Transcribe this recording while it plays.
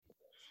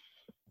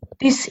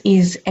This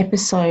is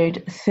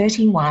episode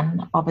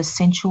 31 of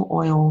Essential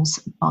Oils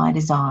by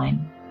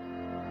Design.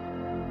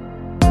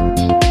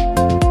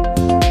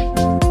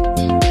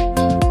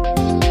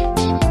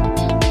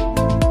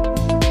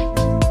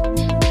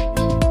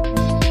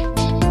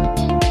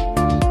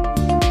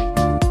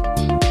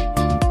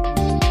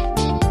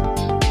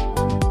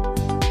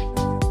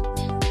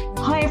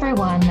 Hi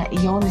everyone,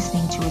 you're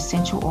listening to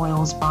Essential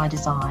Oils by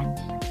Design,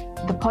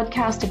 the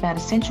podcast about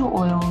essential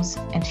oils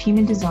and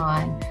human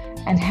design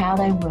and how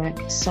they work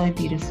so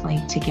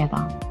beautifully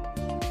together.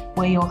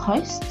 We're your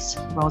hosts,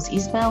 Ros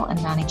Isbell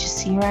and Nani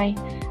Chasire,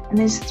 and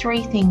there's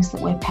three things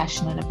that we're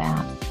passionate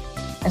about: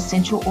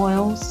 essential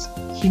oils,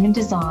 human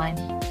design,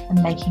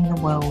 and making the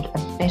world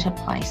a better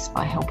place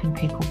by helping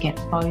people get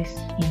both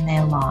in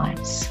their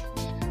lives.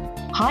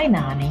 Hi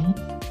Nani.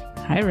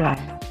 Hi Ros.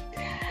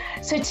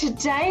 So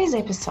today's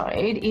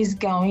episode is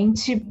going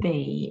to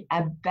be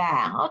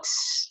about,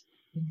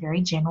 in very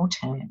general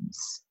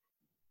terms,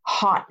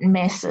 hot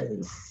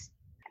messes.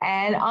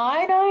 And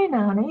I know,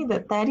 Nani,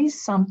 that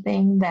is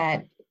something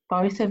that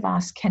both of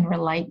us can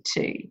relate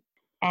to.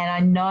 And I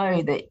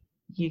know that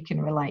you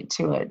can relate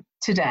to it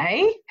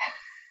today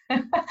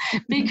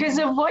because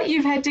of what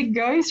you've had to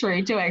go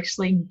through to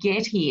actually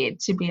get here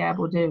to be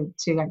able to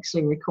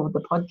actually record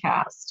the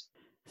podcast.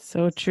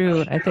 So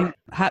true. I think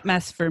hot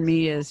mess for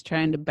me is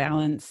trying to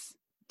balance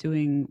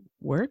doing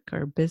work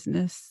or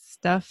business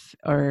stuff,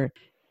 or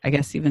I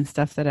guess even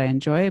stuff that I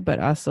enjoy, but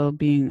also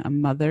being a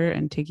mother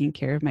and taking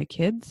care of my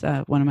kids.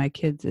 One of my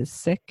kids is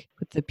sick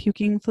with the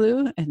puking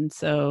flu, and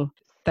so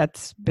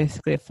that's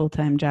basically a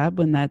full-time job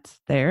when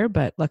that's there.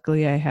 But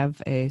luckily I have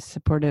a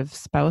supportive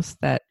spouse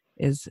that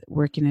is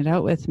working it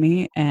out with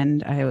me,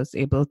 and I was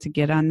able to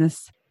get on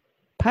this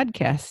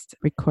podcast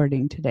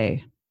recording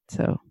today.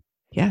 So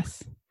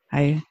yes,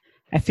 I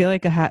feel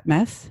like a hot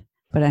mess,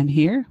 but I'm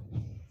here.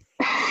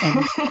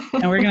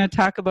 And we're going to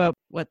talk about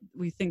what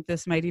we think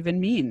this might even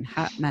mean,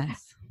 hot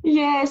mess.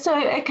 Yeah, so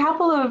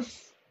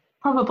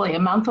probably a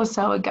month or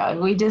so ago,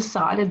 we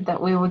decided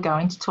that we were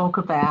going to talk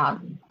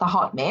about the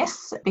hot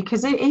mess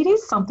because it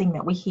is something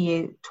that we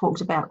hear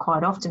talked about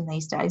quite often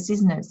these days,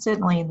 isn't it?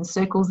 Certainly in the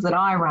circles that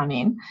I run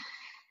in,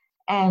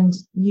 and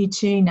you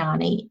too,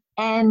 Nani.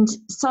 And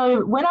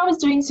so when I was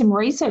doing some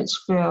research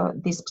for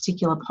this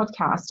particular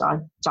podcast, I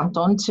jumped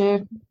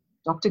onto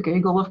Dr.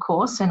 Google, of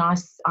course, and I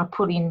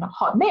put in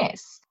hot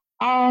mess.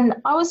 And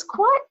I was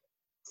quite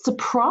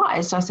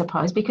surprised, I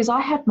suppose, because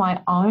I have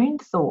my own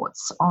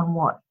thoughts on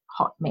what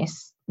hot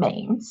mess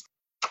means.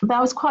 But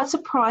I was quite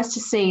surprised to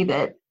see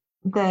that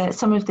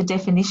some of the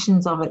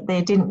definitions of it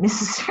there didn't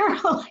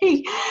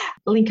necessarily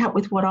link up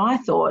with what I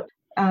thought.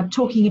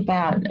 Talking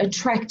about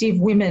attractive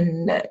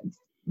women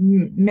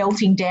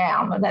melting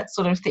down and that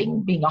sort of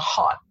thing, being a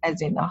hot,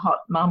 as in a hot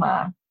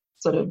mama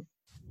sort of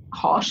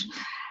hot.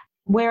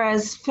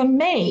 Whereas for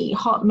me,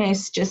 hot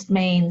mess just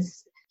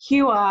means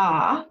you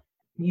are,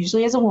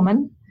 usually as a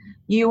woman,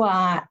 you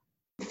are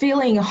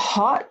feeling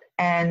hot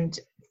and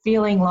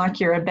feeling like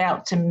you're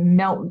about to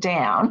melt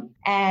down,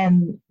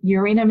 and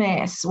you're in a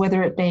mess,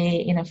 whether it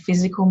be in a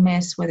physical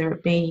mess, whether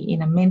it be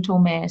in a mental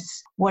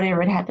mess,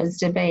 whatever it happens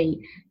to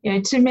be. You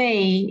know, to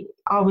me,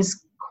 I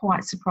was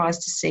quite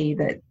surprised to see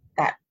that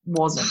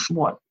wasn't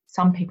what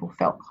some people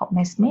felt hot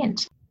mess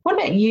meant. What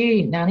about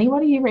you, Nani?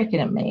 What do you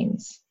reckon it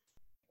means?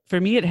 For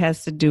me, it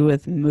has to do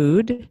with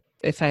mood.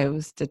 If I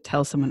was to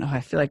tell someone, I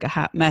feel like a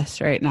hot mess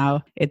right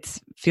now,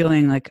 it's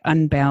feeling like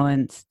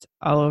unbalanced,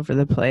 all over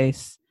the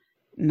place,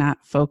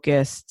 not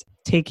focused,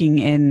 taking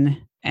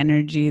in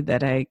energy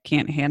that I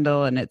can't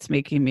handle, and it's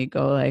making me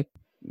go like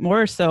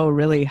more so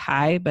really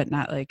high, but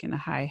not like in a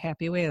high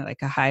happy way,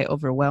 like a high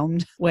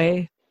overwhelmed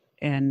way.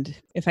 And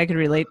if I could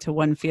relate to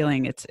one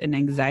feeling, it's an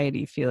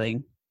anxiety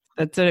feeling.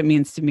 That's what it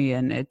means to me.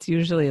 And it's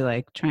usually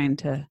like trying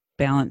to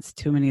balance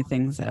too many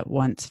things at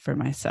once for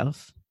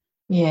myself.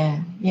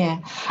 Yeah.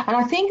 And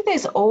I think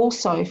there's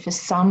also for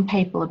some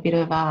people a bit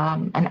of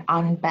an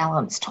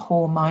unbalanced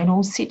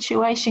hormonal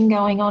situation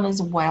going on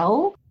as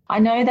well. I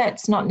know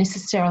that's not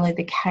necessarily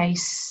the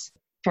case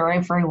for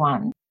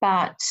everyone,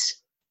 but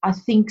I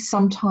think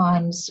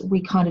sometimes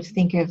we kind of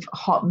think of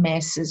hot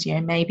mess as,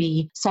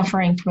 maybe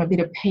suffering from a bit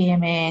of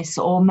PMS,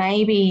 or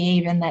maybe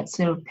even that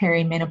sort of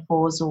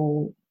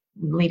perimenopausal,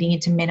 leading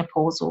into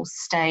menopausal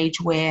stage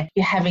where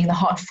you're having the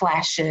hot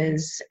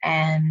flashes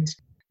and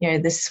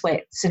the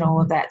sweats and all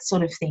of that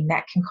sort of thing.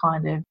 That can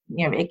kind of,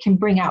 it can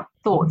bring up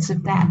thoughts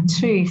of that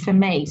too for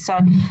me. So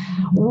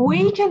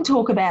we can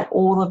talk about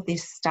all of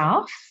this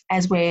stuff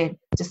as we're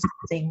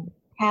discussing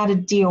how to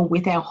deal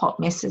with our hot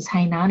messes.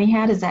 Hey, Nani,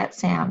 how does that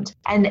sound?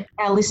 And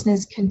our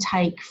listeners can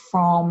take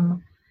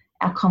from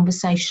our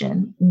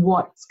conversation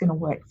what's going to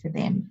work for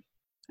them.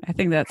 I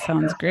think that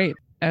sounds great.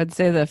 I would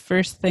say the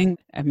first thing,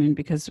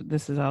 because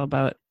this is all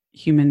about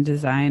human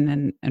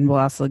design, and we'll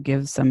also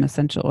give some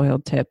essential oil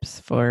tips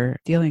for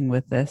dealing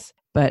with this.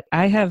 But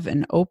I have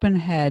an open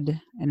head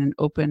and an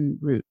open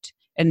root.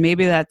 And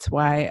maybe that's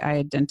why I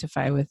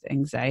identify with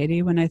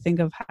anxiety when I think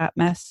of hot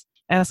mess.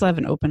 I also have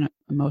an open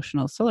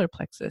emotional solar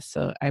plexus.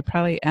 So I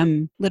probably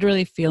am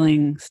literally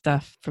feeling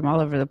stuff from all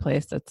over the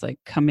place that's like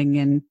coming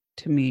in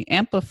to me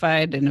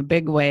amplified in a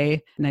big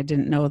way. And I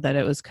didn't know that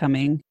it was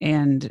coming,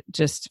 and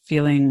just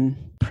feeling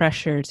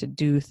pressure to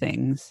do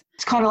things.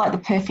 It's kind of like the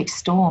perfect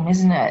storm,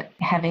 isn't it?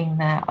 Having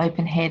the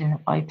open head and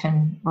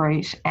open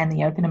root and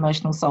the open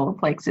emotional solar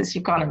plexus,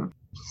 you're kind of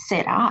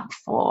set up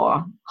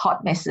for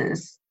hot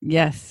messes.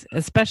 Yes,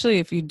 especially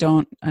if you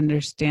don't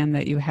understand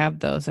that you have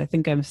those. I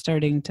think I'm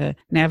starting to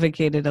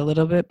navigate it a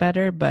little bit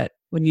better, but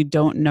when you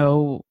don't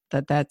know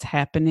that that's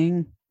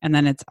happening, and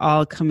then it's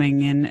all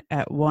coming in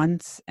at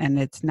once and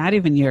it's not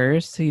even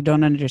yours, so you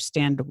don't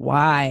understand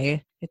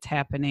why it's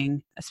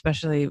happening,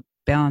 especially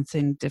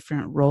balancing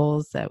different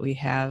roles that we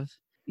have.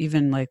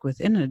 Even like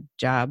within a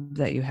job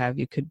that you have,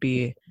 you could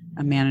be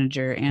a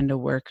manager and a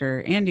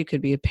worker, and you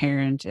could be a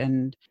parent,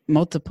 and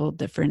multiple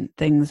different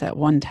things at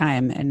one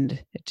time.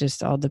 And it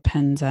just all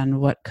depends on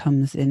what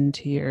comes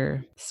into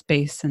your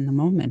space in the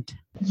moment.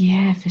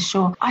 Yeah, for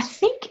sure. I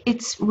think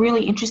it's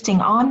really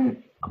interesting.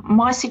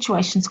 My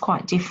situation's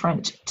quite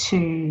different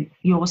to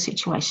your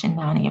situation,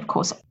 Nani. Of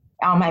course,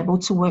 I'm able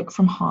to work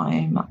from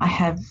home. I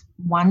have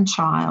one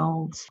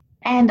child.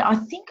 And I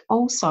think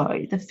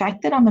also the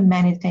fact that I'm a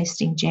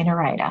manifesting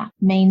generator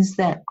means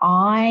that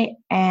I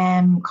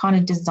am kind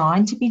of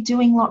designed to be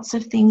doing lots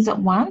of things at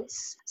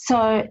once.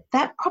 So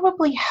that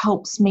probably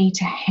helps me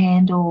to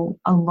handle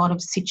a lot of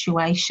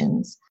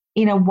situations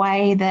in a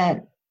way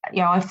that,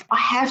 I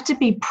have to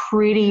be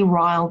pretty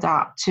riled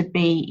up to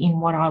be in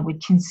what I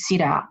would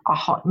consider a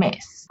hot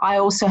mess. I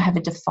also have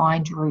a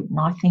defined root, and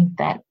I think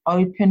that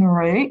open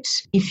root,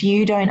 if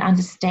you don't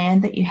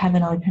understand that you have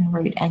an open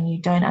root and you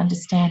don't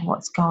understand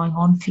what's going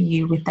on for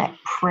you with that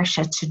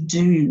pressure to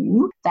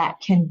do, that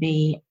can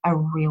be a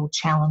real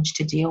challenge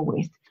to deal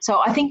with. So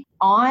I think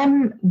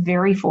I'm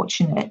very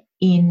fortunate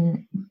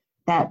in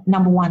that,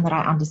 number one, that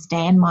I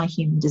understand my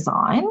human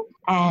design,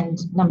 and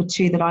number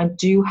two, that I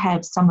do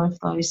have some of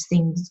those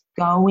things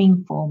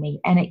going for me,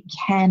 and it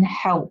can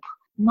help.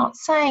 I'm not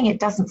saying it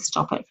doesn't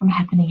stop it from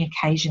happening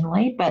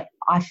occasionally, but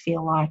I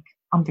feel like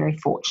I'm very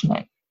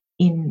fortunate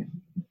in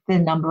the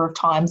number of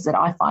times that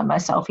I find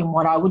myself in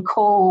what I would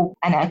call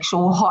an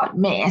actual hot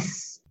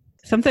mess.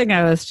 Something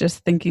I was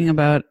just thinking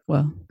about,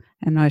 well,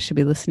 I know I should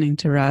be listening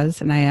to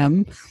Roz, and I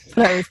am,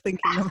 but I was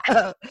thinking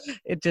about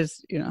it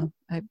just,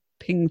 I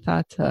ping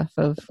thoughts off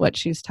of what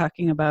she's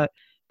talking about.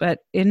 But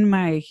in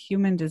my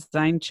human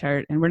design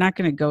chart, and we're not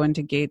going to go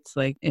into gates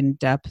like in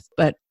depth,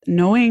 but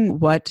knowing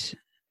what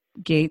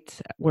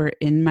gates were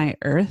in my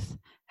earth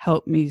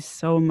helped me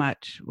so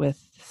much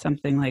with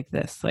something like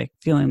this, like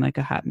feeling like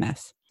a hot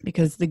mess,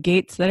 because the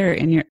gates that are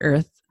in your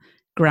earth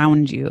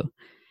ground you.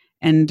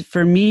 And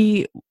for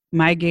me,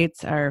 my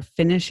gates are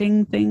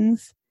finishing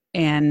things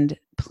and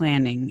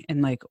planning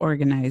and like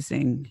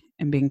organizing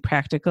and being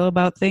practical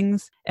about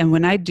things. And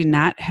when I do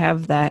not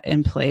have that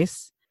in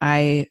place,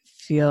 I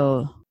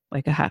feel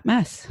like a hot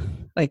mess,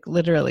 like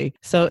literally.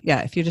 So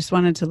yeah, if you just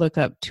wanted to look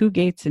up 2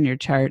 gates in your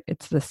chart,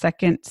 it's the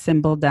second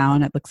symbol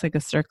down. It looks like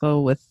a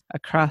circle with a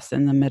cross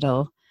in the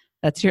middle.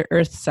 That's your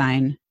earth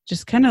sign.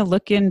 Just kind of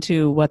look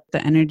into what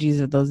the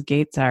energies of those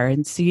gates are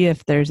and see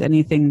if there's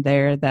anything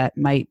there that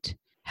might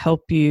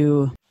help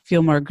you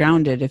feel more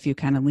grounded if you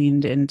kind of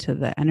leaned into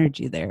the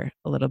energy there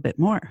a little bit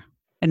more.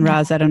 And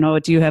Roz, I don't know,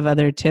 do you have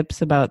other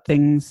tips about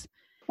things?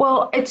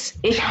 Well, it's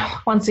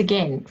once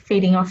again,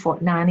 feeding off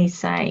what Nani's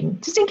saying,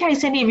 just in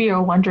case any of you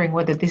are wondering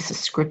whether this is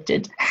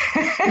scripted.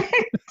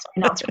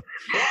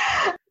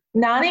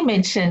 Nani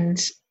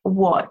mentioned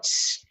what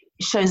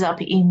shows up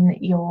in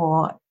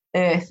your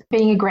earth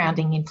being a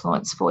grounding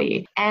influence for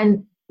you.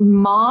 And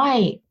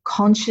my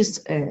conscious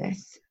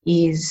earth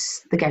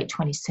is the gate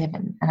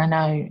 27. And I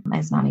know,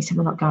 as Nani said,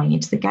 we're not going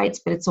into the gates,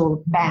 but it's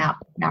all about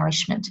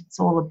nourishment. It's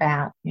all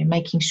about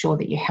making sure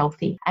that you're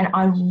healthy. And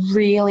I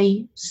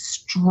really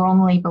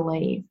strongly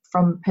believe,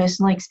 from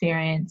personal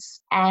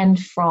experience and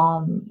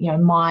from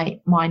my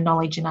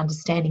knowledge and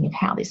understanding of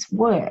how this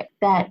works,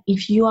 that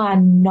if you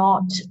are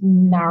not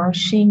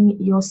nourishing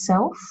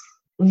yourself,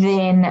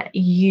 then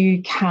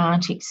you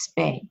can't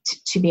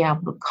expect to be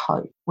able to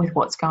cope with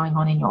what's going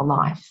on in your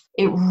life.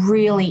 It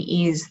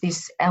really is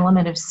this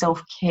element of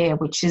self-care,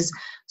 which is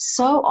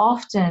so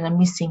often a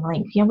missing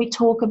link. We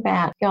talk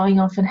about going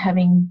off and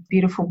having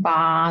beautiful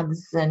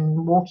baths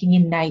and walking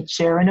in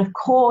nature, and of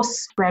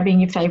course,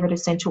 grabbing your favorite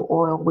essential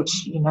oil, which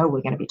we're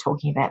going to be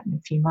talking about in a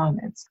few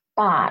moments.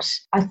 But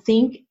I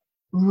think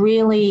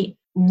really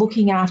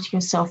looking after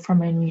yourself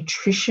from a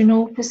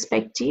nutritional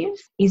perspective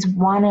is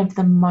one of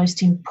the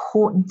most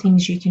important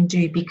things you can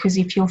do, because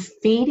if you're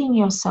feeding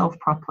yourself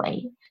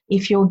properly,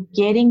 if you're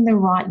getting the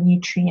right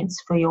nutrients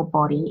for your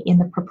body in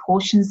the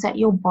proportions that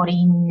your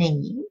body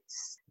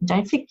needs,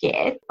 don't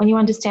forget, when you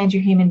understand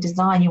your human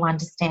design, you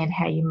understand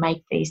how you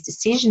make these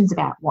decisions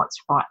about what's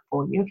right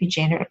for you.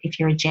 If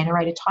you're a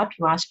generator type,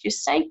 you ask your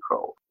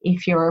sacral.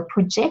 If you're a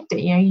projector,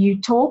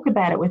 you talk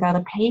about it with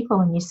other people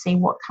and you see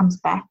what comes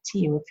back to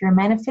you. If you're a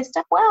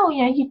manifestor, well,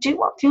 you do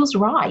what feels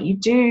right. You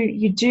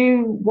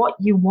do what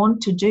you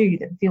want to do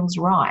that feels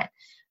right.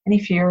 And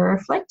if you're a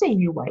reflector,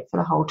 you wait for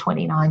the whole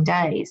 29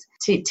 days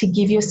to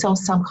give yourself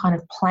some kind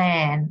of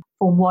plan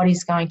for what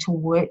is going to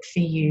work for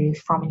you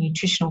from a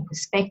nutritional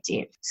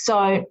perspective.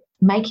 So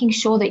making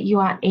sure that you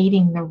are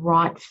eating the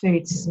right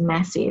foods is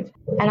massive.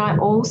 And I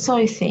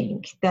also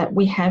think that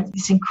we have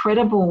this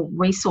incredible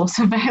resource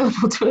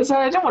available to us.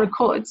 I don't want to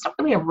call it, it's not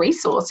really a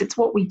resource, it's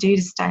what we do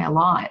to stay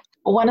alive.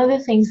 But one of the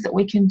things that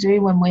we can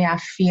do when we are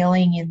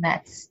feeling in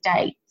that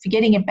state,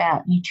 forgetting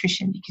about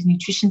nutrition, because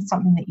nutrition is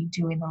something that you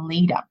do in the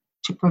lead up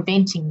to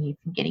preventing you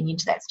from getting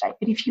into that state.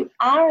 But if you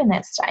are in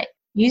that state,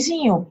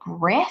 using your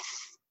breath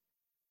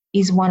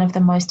is one of the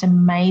most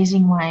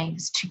amazing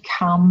ways to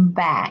come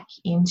back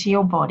into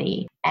your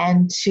body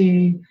and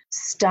to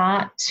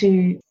start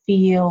to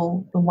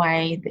feel the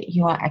way that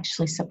you are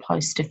actually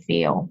supposed to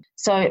feel.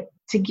 So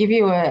to give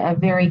you a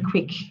very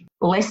quick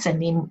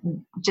lesson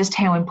in just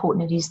how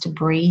important it is to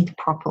breathe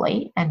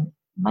properly, and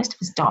most of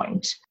us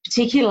don't,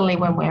 particularly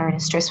when we're in a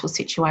stressful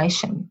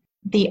situation.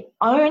 The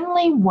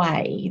only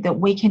way that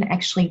we can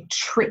actually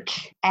trick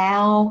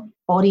our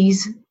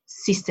body's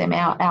system,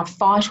 our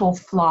fight or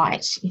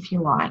flight, if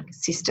you like,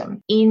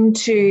 system,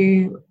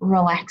 into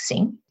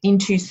relaxing,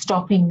 into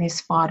stopping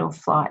this fight or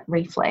flight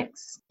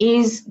reflex,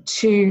 is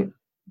to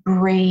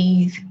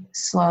breathe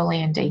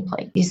slowly and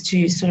deeply, is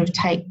to sort of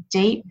take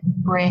deep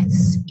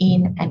breaths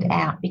in and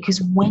out.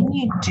 Because when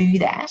you do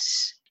that,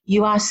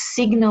 you are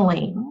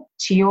signaling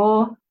to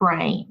your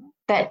brain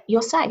that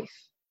you're safe,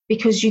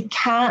 because you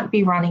can't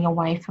be running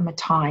away from a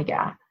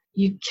tiger.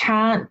 You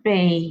can't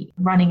be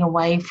running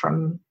away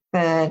from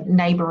the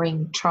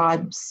neighbouring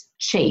tribe's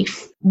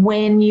chief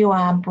when you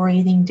are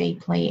breathing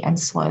deeply and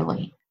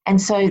slowly. And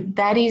so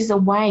that is a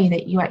way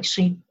that you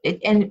actually,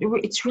 and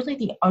it's really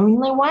the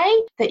only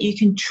way that you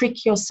can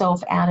trick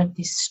yourself out of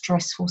this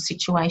stressful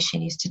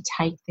situation, is to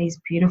take these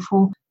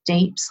beautiful,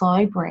 deep,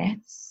 slow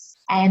breaths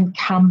and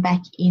come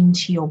back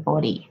into your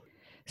body.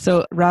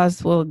 So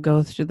Roz will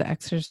go through the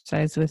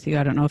exercise with you.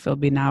 I don't know if it'll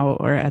be now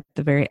or at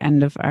the very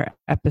end of our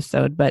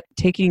episode, but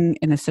taking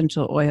an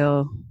essential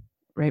oil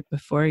right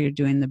before you're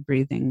doing the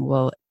breathing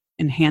will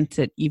enhance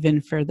it even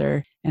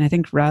further. And I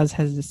think Roz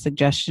has a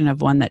suggestion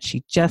of one that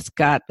she just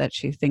got that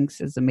she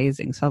thinks is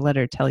amazing. So I'll let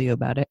her tell you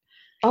about it.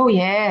 Oh,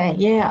 yeah.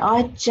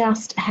 I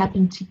just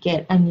happened to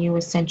get a new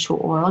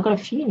essential oil. I got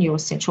a few new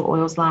essential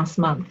oils last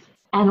month,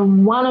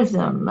 and one of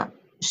them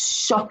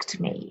shocked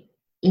me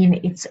in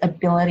its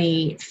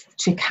ability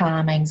to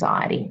calm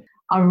anxiety.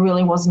 I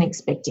really wasn't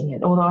expecting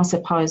it, although I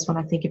suppose when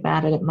I think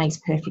about it, it makes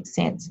perfect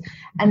sense.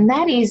 And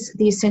that is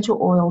the essential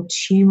oil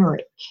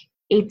turmeric.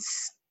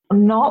 It's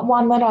not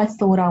one that I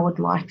thought I would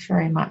like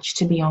very much,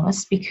 to be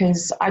honest,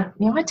 because I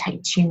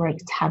take turmeric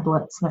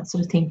tablets and that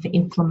sort of thing for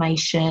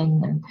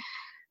inflammation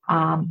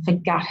and for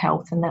gut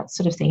health and that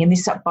sort of thing. And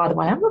this, by the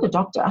way, I'm not a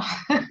doctor,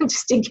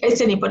 just in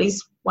case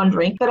anybody's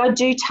wondering, but I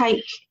do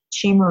take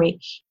turmeric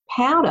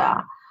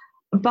powder.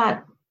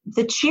 But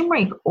the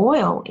turmeric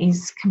oil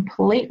is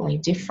completely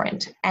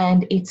different,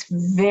 and it's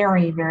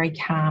very, very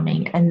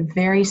calming and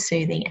very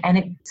soothing, and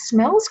it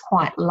smells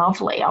quite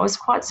lovely. I was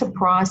quite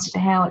surprised at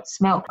how it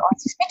smelled. I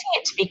was expecting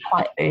it to be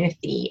quite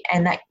earthy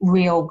and that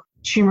real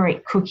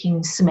turmeric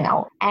cooking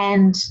smell,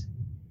 and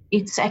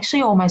it's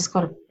actually almost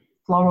got a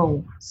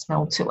floral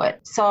smell to it.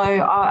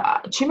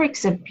 So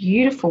turmeric's a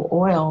beautiful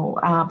oil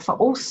for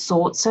all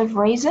sorts of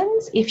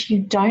reasons. If you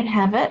don't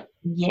have it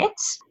yet,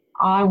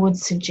 I would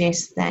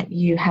suggest that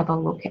you have a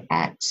look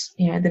at,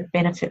 the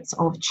benefits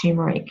of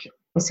turmeric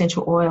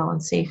essential oil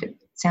and see if it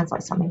sounds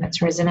like something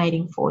that's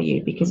resonating for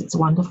you, because it's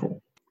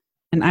wonderful.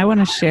 And I want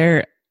to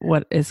share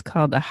what is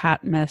called a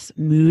hot mess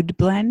mood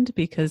blend,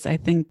 because I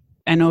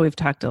know we've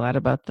talked a lot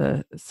about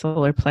the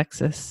solar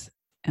plexus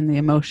and the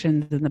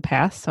emotions in the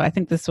past. So I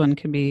think this one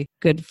can be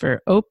good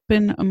for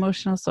open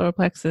emotional solar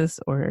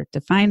plexus or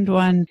defined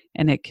one.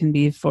 And it can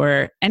be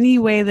for any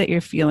way that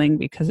you're feeling,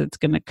 because it's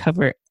going to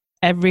cover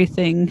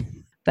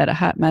everything that a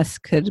hot mess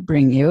could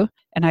bring you.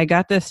 And I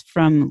got this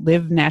from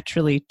Live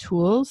Naturally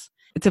Tools.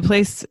 It's a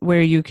place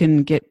where you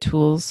can get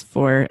tools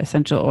for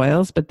essential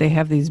oils, but they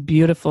have these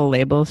beautiful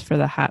labels for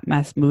the hot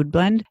mess mood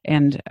blend.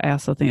 And I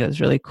also think it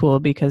was really cool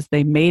because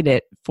they made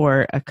it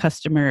for a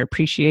customer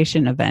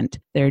appreciation event.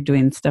 They're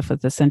doing stuff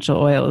with essential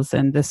oils,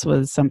 and this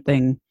was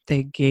something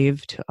they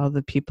gave to all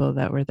the people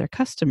that were their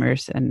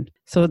customers. And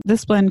so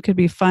this blend could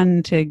be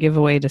fun to give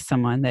away to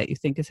someone that you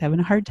think is having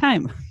a hard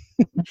time.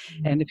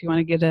 And if you want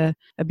to get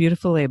a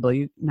beautiful label,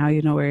 now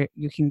you know where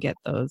you can get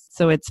those.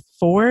 So it's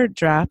 4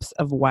 drops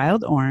of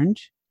wild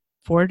orange,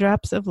 4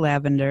 drops of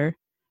lavender,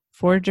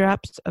 4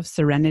 drops of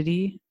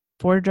serenity,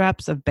 4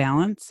 drops of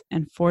balance,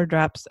 and 4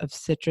 drops of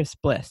citrus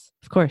bliss.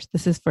 Of course,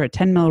 this is for a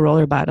 10 ml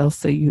roller bottle,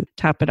 so you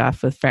top it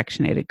off with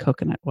fractionated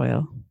coconut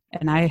oil.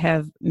 And I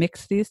have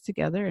mixed these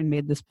together and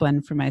made this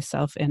blend for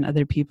myself and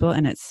other people,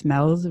 and it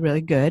smells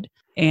really good.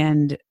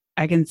 And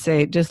I can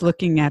say, just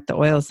looking at the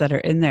oils that are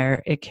in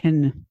there, it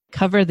can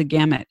cover the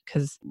gamut,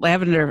 because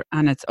lavender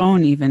on its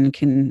own even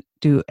can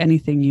do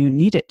anything you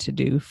need it to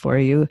do for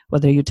you,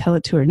 whether you tell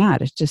it to or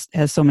not. It just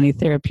has so many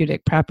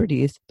therapeutic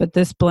properties. But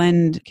this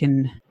blend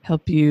can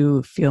help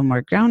you feel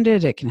more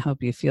grounded. It can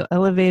help you feel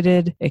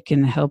elevated. It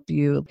can help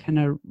you kind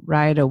of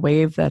ride a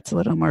wave that's a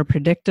little more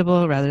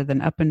predictable rather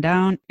than up and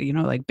down,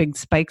 like big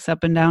spikes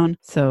up and down.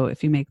 So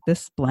if you make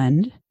this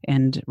blend,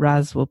 and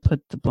Roz will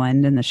put the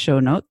blend in the show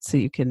notes so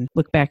you can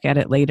look back at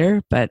it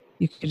later, but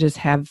you could just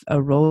have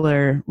a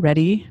roller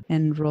ready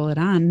and roll it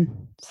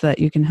on so that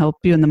you can help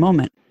you in the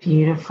moment.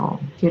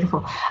 Beautiful,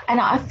 beautiful. And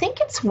I think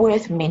it's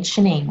worth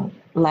mentioning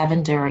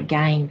lavender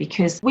again,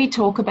 because we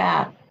talk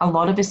about a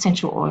lot of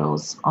essential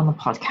oils on the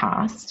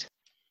podcast,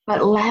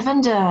 but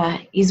lavender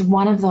is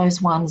one of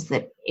those ones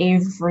that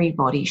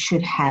everybody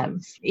should have.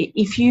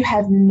 If you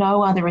have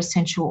no other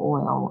essential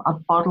oil, a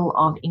bottle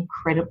of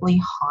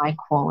incredibly high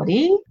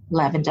quality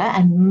lavender,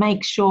 and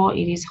make sure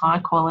it is high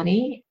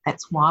quality.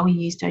 That's why we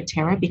use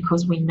doTERRA,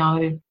 because we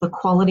know the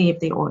quality of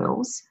the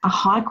oils. A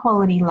high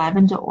quality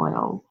lavender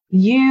oil.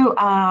 You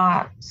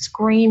are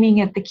screaming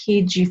at the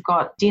kids, you've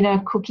got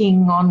dinner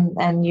cooking on,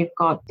 and you've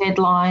got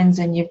deadlines,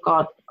 and you've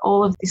got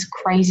all of this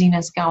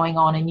craziness going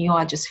on, and you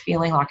are just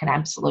feeling like an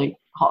absolute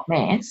hot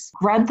mess.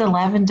 Grab the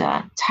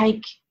lavender,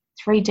 take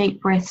 3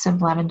 deep breaths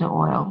of lavender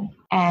oil,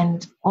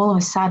 and all of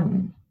a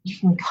sudden you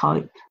can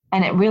cope.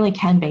 And it really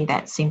can be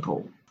that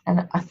simple.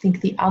 And I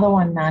think the other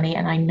one, Nani,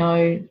 and I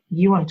know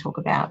you want to talk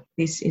about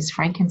this, is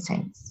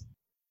frankincense.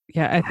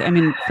 Yeah, I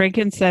mean,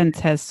 frankincense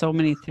has so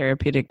many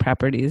therapeutic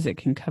properties. It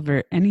can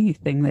cover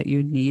anything that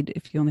you need.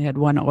 If you only had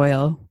one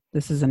oil,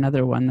 this is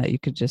another one that you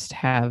could just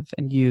have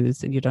and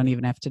use, and you don't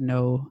even have to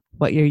know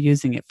what you're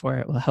using it for.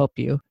 It will help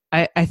you.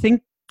 I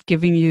think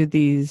giving you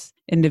these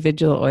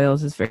individual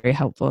oils is very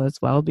helpful as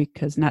well,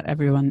 because not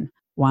everyone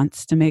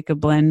wants to make a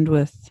blend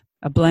with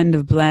a blend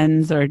of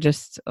blends or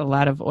just a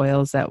lot of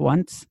oils at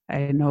once.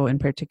 I know in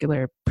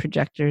particular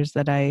projectors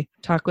that I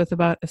talk with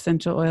about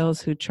essential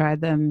oils who try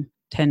them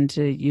tend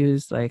to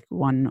use like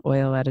one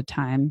oil at a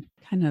time,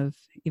 kind of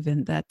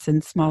even that's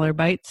in smaller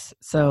bites.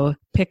 So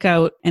pick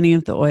out any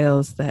of the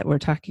oils that we're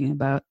talking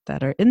about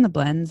that are in the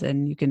blends,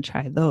 and you can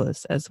try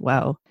those as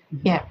well.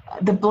 Yeah,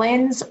 the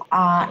blends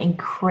are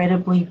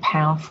incredibly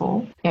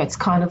powerful. It's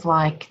kind of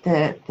like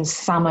the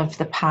sum of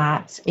the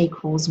parts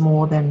equals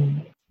more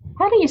than,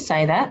 how do you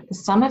say that? The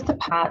sum of the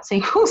parts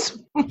equals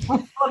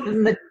more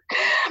than the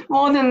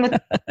oh,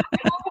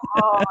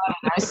 I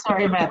don't know.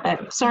 Sorry about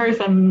that. Sorry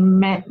for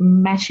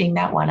mashing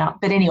that one up.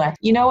 But anyway,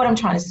 you know what I'm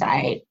trying to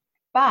say.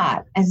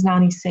 But as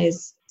Nani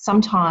says,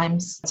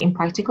 sometimes it's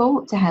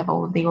impractical to have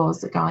all of the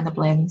oils that go in the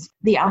blends.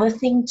 The other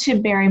thing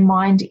to bear in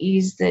mind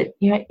is that,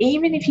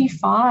 even if you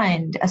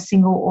find a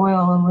single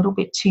oil a little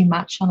bit too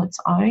much on its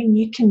own,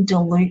 you can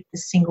dilute the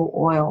single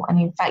oil. And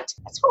in fact,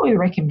 that's what we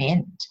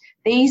recommend.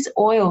 These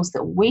oils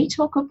that we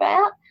talk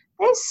about,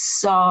 they're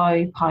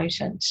so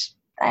potent.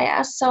 They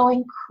are so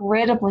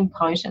incredibly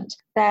potent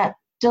that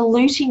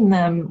diluting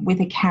them with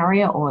a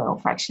carrier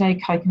oil,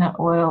 fractionated coconut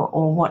oil,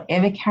 or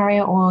whatever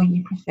carrier oil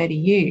you prefer to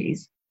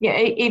use,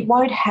 it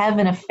won't have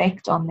an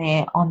effect on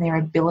their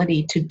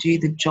ability to do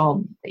the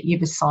job that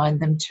you've assigned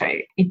them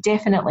to. It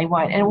definitely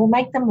won't, and it will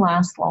make them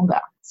last longer.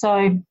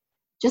 So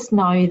just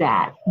know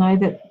that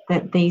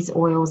these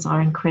oils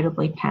are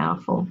incredibly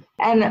powerful.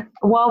 And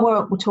while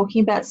we're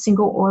talking about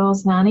single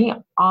oils, Nani,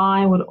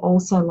 I would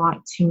also like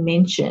to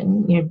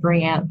mention,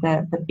 bring out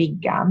the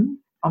big gun.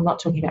 I'm not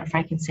talking about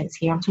frankincense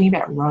here. I'm talking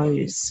about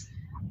rose.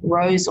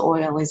 Rose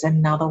oil is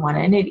another one,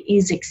 and it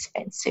is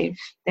expensive.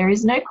 There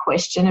is no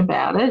question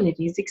about it.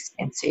 It is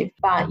expensive,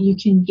 but you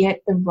can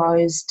get the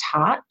rose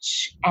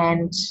touch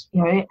and,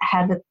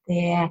 have it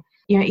there.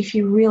 If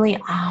you really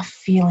are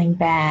feeling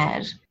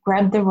bad,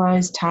 grab the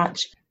rose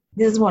touch.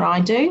 This is what I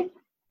do.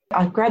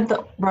 I grab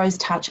the rose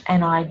touch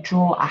and I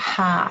draw a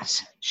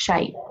heart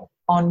shape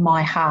on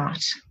my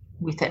heart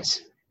with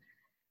it.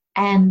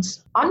 And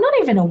I'm not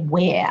even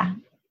aware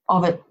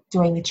of it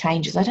doing the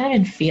changes. I don't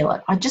even feel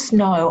it. I just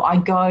know I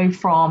go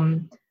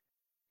from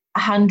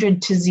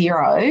 100 to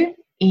 0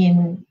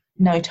 in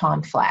no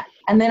time flat.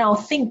 And then I'll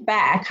think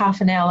back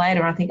half an hour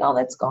later and I think, oh,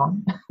 that's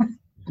gone.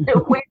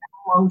 It went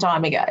a long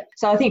time ago.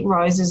 So I think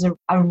rose is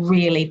a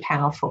really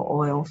powerful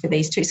oil for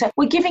these two. So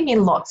we're giving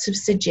you lots of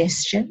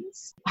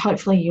suggestions.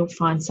 Hopefully you'll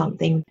find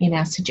something in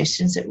our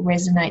suggestions that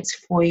resonates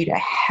for you to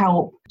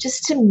help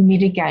just to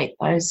mitigate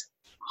those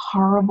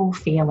horrible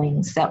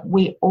feelings that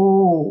we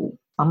all,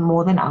 some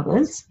more than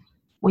others,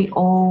 we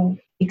all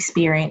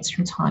experience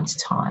from time to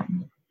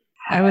time.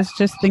 I was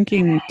just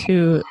thinking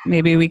too,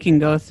 maybe we can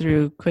go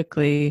through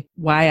quickly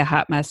why a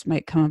hot mess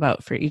might come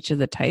about for each of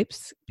the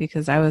types,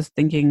 because I was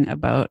thinking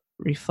about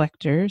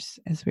reflectors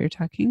as we were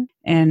talking,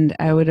 and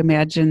I would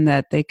imagine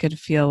that they could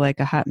feel like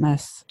a hot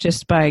mess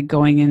just by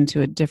going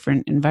into a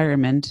different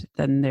environment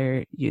than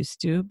they're used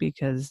to,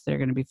 because they're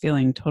going to be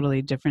feeling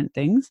totally different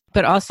things,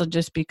 but also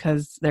just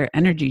because their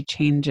energy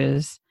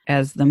changes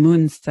as the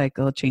moon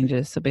cycle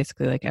changes. So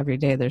basically, like every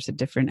day there's a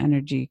different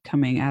energy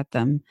coming at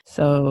them.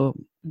 So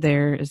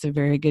there is a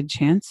very good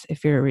chance,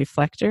 if you're a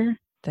reflector,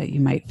 that you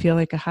might feel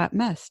like a hot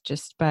mess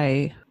just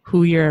by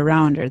who you're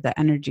around or the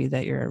energy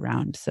that you're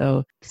around.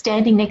 So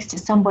standing next to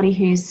somebody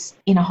who's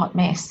in a hot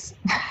mess.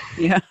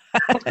 yeah.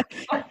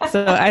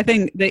 So I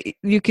think that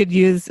you could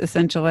use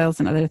essential oils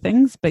and other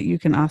things, but you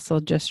can also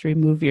just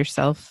remove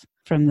yourself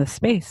from the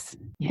space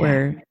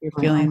where you're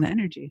feeling the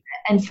energy.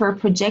 And for a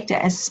projector,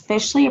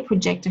 especially a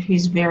projector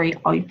who's very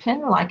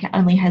open, like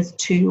only has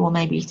 2 or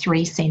maybe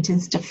 3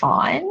 centers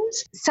defined,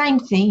 same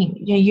thing.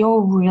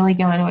 You're really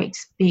going to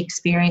be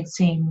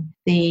experiencing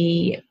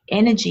the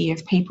energy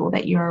of people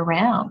that you're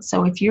around.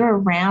 So if you're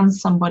around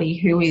somebody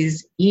who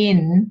is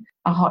in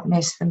a hot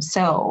mess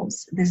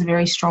themselves, there's a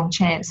very strong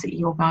chance that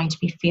you're going to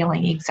be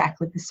feeling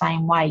exactly the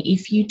same way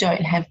if you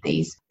don't have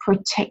these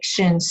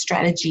protection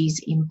strategies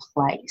in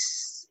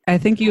place. I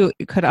think you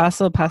could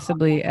also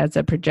possibly, as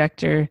a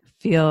projector,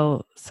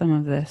 feel some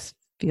of this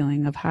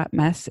feeling of hot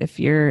mess if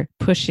you're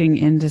pushing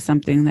into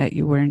something that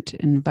you weren't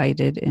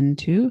invited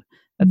into.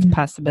 That's a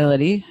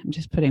possibility. I'm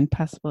just putting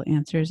possible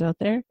answers out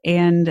there.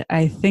 And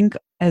I think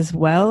as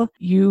well,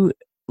 you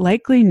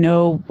likely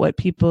know what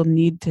people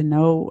need to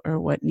know or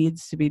what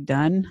needs to be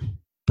done,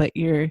 but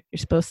you're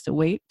supposed to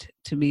wait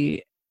to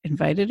be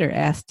invited or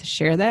asked to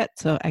share that.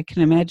 So I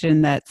can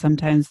imagine that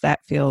sometimes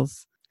that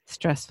feels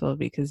stressful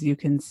because you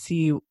can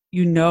see,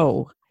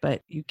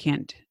 but you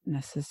can't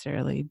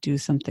necessarily do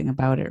something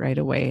about it right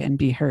away and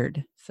be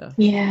heard. So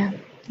yeah.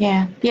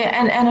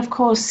 And of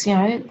course,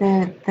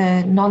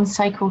 the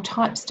non-sacral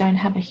types don't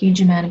have a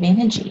huge amount of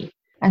energy.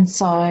 And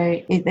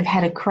so they've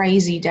had a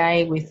crazy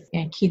day with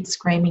kids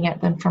screaming at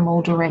them from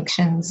all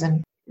directions,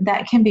 and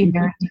that can be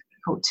very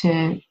difficult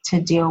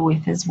to deal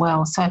with as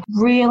well. So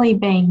really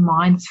being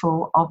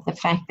mindful of the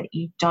fact that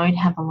you don't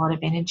have a lot of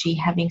energy,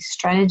 having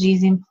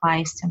strategies in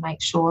place to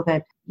make sure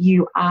that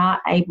you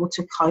are able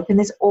to cope. And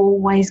there's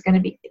always going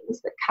to be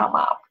things that come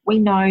up. We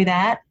know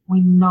that. We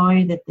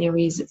know that there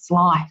is. It's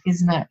life,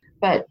 isn't it?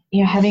 But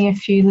having a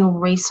few little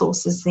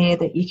resources there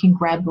that you can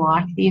grab,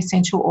 like the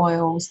essential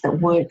oils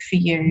that work for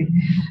you,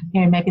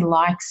 maybe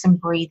like some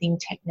breathing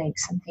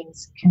techniques and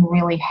things, can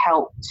really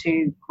help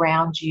to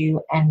ground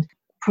you and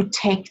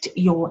protect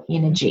your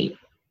energy,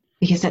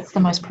 because that's the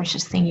most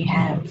precious thing you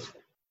have.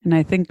 And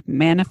I think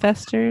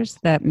manifestors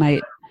that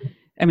might,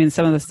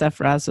 some of the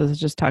stuff Roz was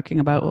just talking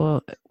about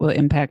will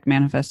impact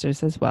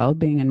manifestors as well,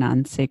 being a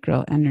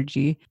non-sacral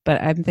energy. But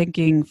I'm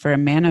thinking for a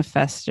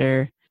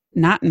manifestor,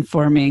 not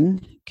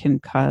informing can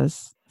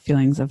cause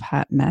feelings of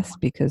hot mess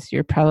because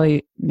you're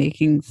probably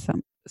making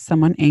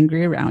someone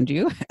angry around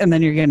you, and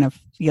then you're going to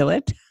feel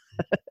it.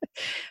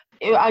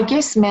 I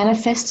guess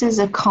manifestors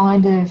are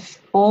kind of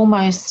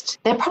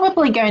they're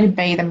probably going to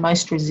be the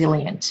most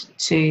resilient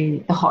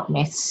to the hot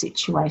mess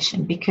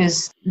situation,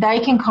 because they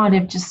can kind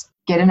of just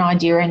get an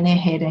idea in their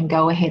head and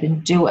go ahead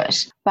and do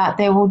it. But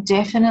there will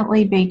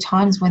definitely be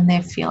times when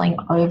they're feeling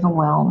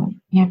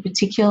overwhelmed,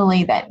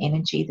 particularly that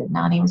energy that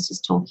Nani was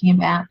just talking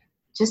about.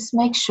 Just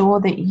make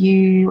sure that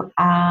you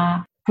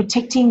are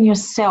protecting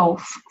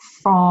yourself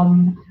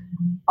from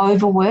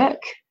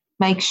overwork.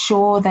 Make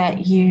sure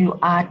that you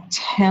are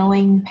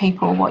telling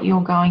people what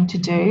you're going to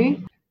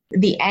do.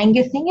 The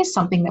anger thing is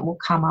something that will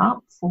come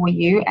up for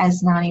you,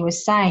 as Nani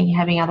was saying,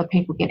 having other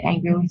people get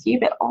angry with you,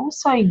 but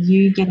also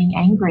you getting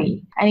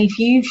angry. And if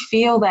you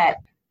feel that,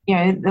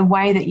 the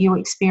way that you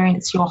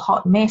experience your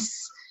hot mess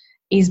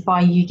is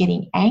by you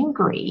getting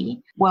angry,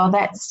 well,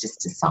 that's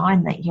just a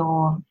sign that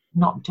you're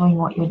not doing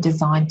what you're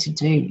designed to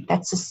do.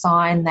 That's a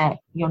sign that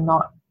you're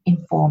not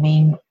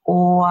informing,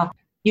 or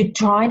you're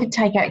trying to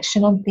take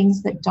action on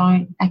things that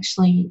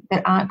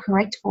aren't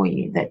correct for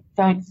you, that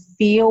don't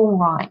feel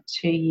right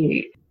to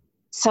you.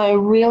 So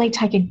really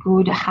take a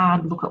good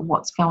hard look at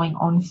what's going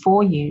on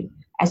for you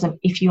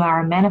if you are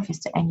a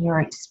manifestor and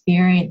you're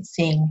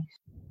experiencing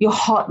your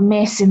hot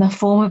mess in the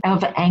form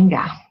of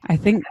anger. I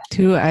think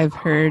too, I've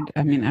heard,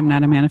 I'm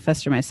not a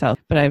manifestor myself,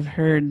 but I've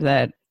heard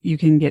that you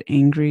can get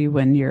angry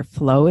when your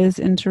flow is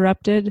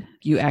interrupted.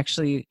 You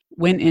actually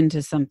went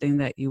into something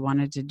that you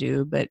wanted to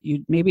do, but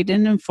you maybe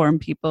didn't inform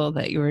people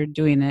that you were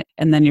doing it,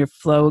 and then your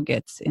flow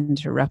gets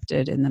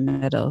interrupted in the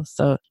middle.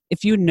 So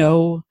if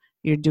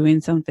you're doing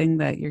something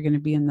that you're going to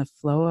be in the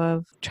flow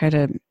of, try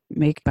to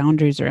make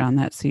boundaries around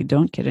that so you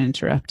don't get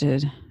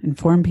interrupted.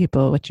 Inform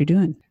people what you're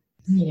doing.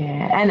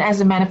 Yeah, and as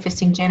a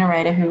manifesting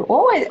generator who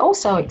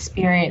also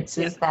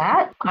experiences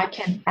that, I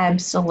can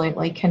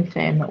absolutely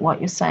confirm that what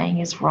you're saying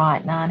is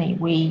right, Nani.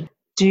 We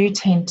do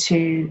tend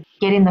to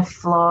get in the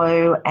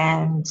flow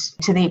and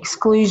to the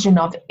exclusion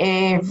of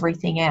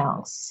everything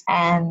else.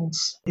 And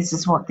this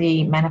is what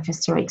the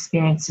manifestor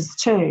experiences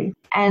too.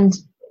 And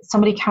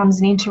somebody comes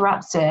and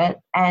interrupts it,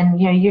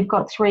 and you've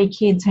got 3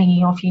 kids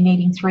hanging off you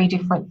needing 3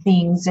 different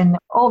things, and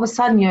all of a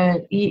sudden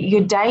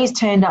your day's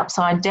turned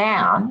upside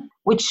down,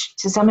 which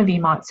to some of you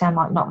might sound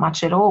like not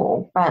much at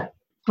all, but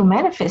to a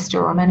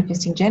manifestor or a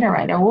manifesting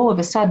generator, all of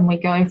a sudden we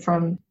go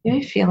from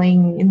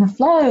feeling in the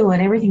flow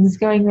and everything's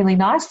going really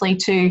nicely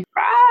to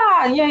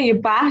you're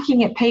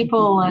barking at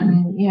people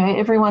and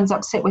everyone's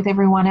upset with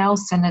everyone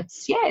else, and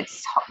it's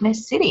hot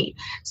mess city.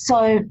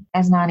 So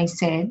as Nani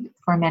said,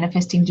 for a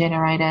manifesting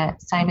generator,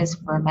 same as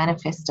for a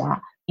manifestor,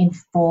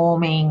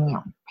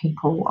 informing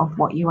people of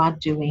what you are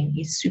doing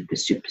is super,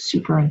 super,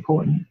 super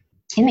important.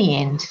 In the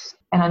end,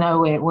 and I know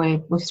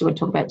we've still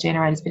talked about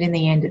generators, but in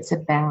the end, it's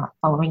about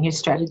following your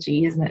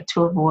strategy, isn't it,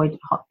 to avoid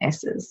hot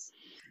messes?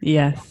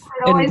 Yes.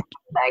 It always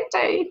comes back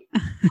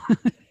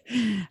to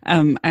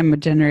I'm a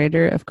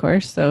generator, of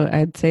course. So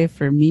I'd say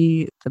for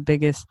me, the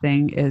biggest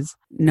thing is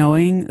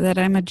knowing that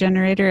I'm a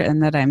generator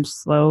and that I'm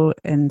slow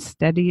and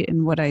steady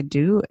in what I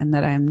do and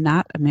that I'm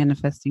not a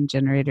manifesting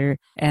generator.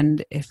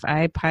 And if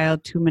I pile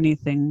too many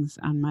things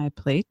on my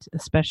plate,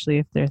 especially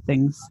if they're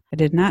things I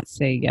did not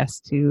say yes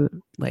to,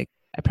 like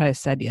I probably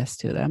said yes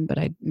to them, but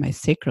my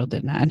sacral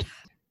did not.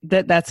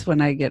 That's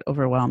when I get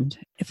overwhelmed.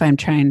 If I'm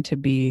trying to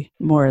be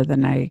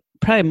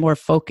probably more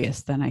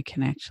focused than I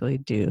can actually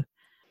do.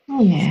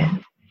 Yeah.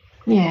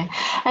 Yeah.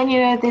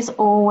 And, there's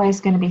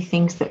always going to be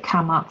things that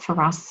come up for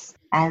us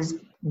as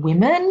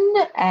women,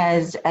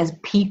 as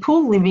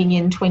people living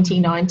in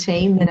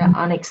 2019 that are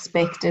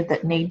unexpected,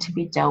 that need to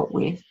be dealt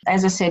with.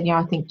 As I said,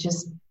 I think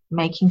just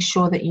making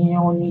sure that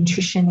your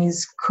nutrition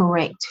is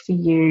correct for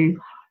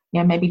you,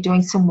 maybe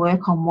doing some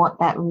work on what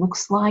that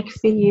looks like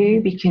for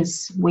you,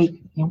 because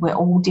we're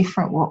all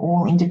different. We're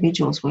all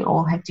individuals. We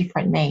all have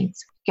different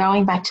needs.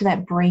 Going back to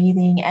that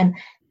breathing, and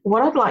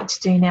what I'd like to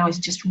do now is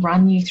just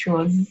run you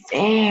through a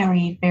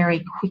very,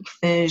 very quick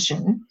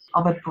version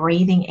of a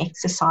breathing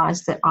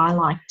exercise that I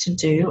like to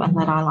do and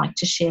that I like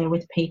to share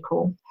with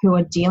people who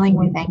are dealing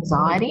with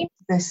anxiety.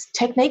 This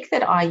technique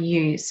that I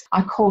use,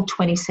 I call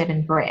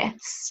 27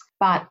 breaths,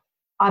 but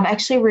I've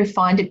actually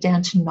refined it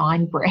down to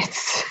 9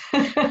 breaths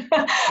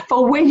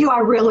for when you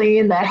are really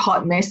in that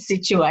hot mess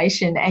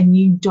situation and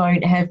you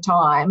don't have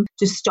time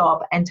to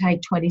stop and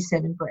take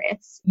 27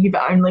 breaths. You've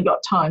only got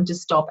time to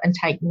stop and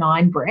take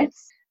 9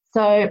 breaths.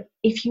 So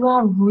if you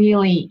are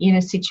really in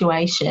a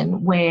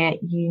situation where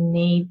you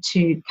need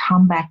to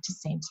come back to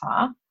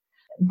center,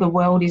 the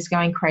world is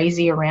going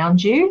crazy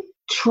around you,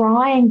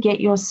 try and go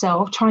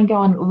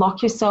and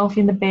lock yourself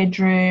in the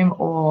bedroom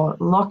or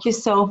lock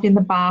yourself in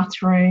the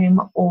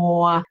bathroom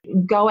or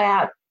go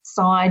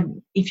outside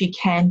if you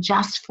can,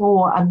 just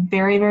for a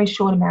very, very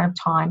short amount of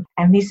time.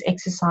 And this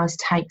exercise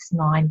takes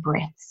 9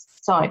 breaths.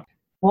 So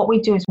what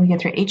we do is we go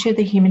through each of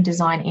the human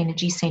design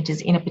energy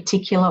centers in a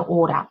particular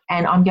order.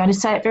 And I'm going to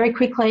say it very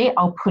quickly.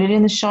 I'll put it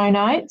in the show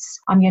notes.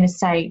 I'm going to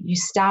say you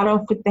start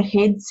off with the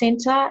head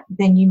center,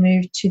 then you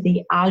move to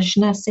the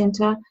ajna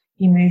center,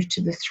 you move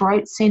to the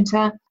throat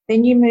center,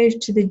 then you move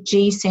to the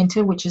G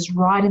center, which is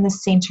right in the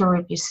center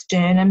of your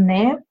sternum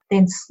there.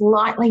 Then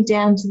slightly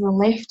down to the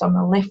left, on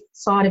the left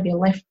side of your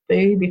left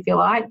boob, if you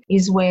like,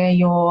 is where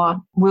your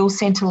will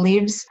center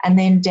lives. And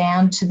then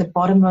down to the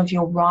bottom of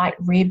your right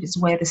rib is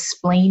where the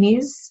spleen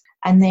is.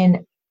 And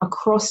then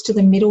across to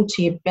the middle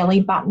to your belly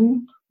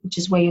button, which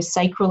is where your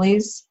sacral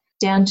is.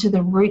 Down to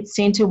the root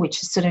center,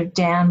 which is sort of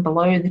down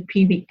below the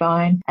pubic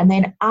bone, and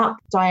then up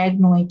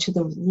diagonally to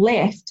the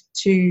left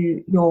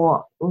to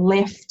your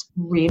left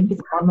rib, the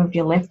bottom of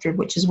your left rib,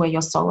 which is where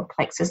your solar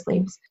plexus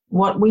lives.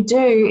 What we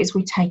do is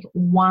we take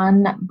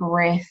 1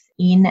 breath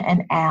in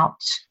and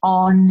out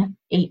on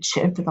each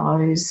of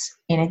those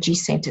energy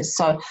centers.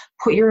 So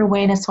put your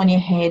awareness on your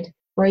head,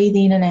 breathe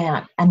in and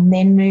out, and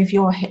then move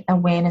your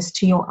awareness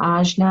to your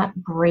ajna,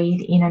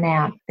 breathe in and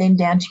out, then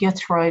down to your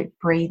throat,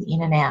 breathe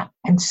in and out,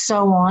 and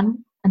so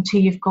on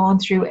until you've gone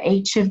through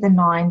each of the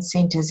 9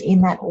 centers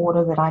in that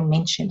order that I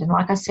mentioned. And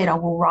like I said, I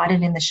will write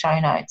it in the show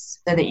notes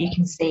so that you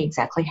can see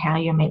exactly how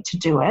you're meant to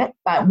do it.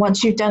 But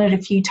once you've done it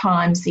a few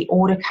times, the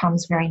order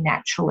comes very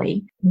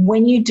naturally.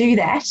 When you do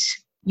that,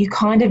 you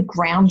kind of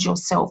ground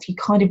yourself. You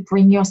kind of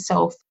bring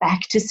yourself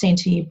back to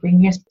center. You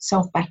bring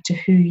yourself back to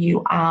who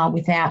you are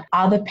without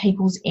other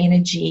people's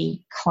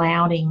energy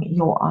clouding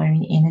your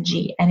own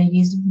energy. And it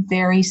is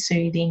very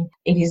soothing.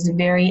 It is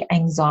very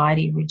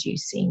anxiety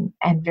reducing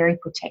and very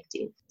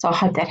protective. So I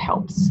hope that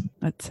helps.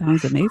 That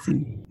sounds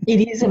amazing.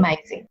 It is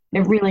amazing.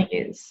 It really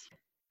is.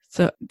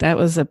 So that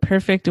was a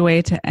perfect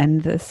way to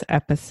end this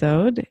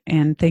episode.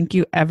 And thank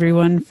you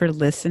everyone for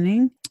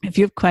listening. If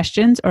you have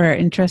questions or are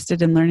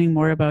interested in learning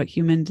more about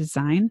human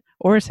design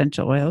or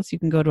essential oils, you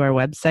can go to our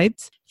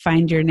websites,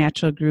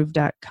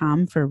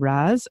 findyournaturalgroove.com for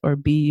Roz or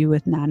BU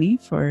with Nani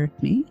for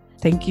me.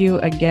 Thank you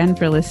again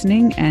for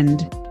listening,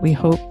 and we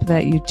hope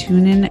that you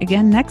tune in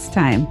again next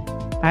time.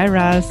 Bye,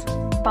 Roz.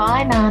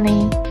 Bye,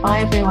 Nani.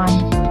 Bye,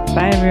 everyone.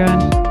 Bye,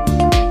 everyone.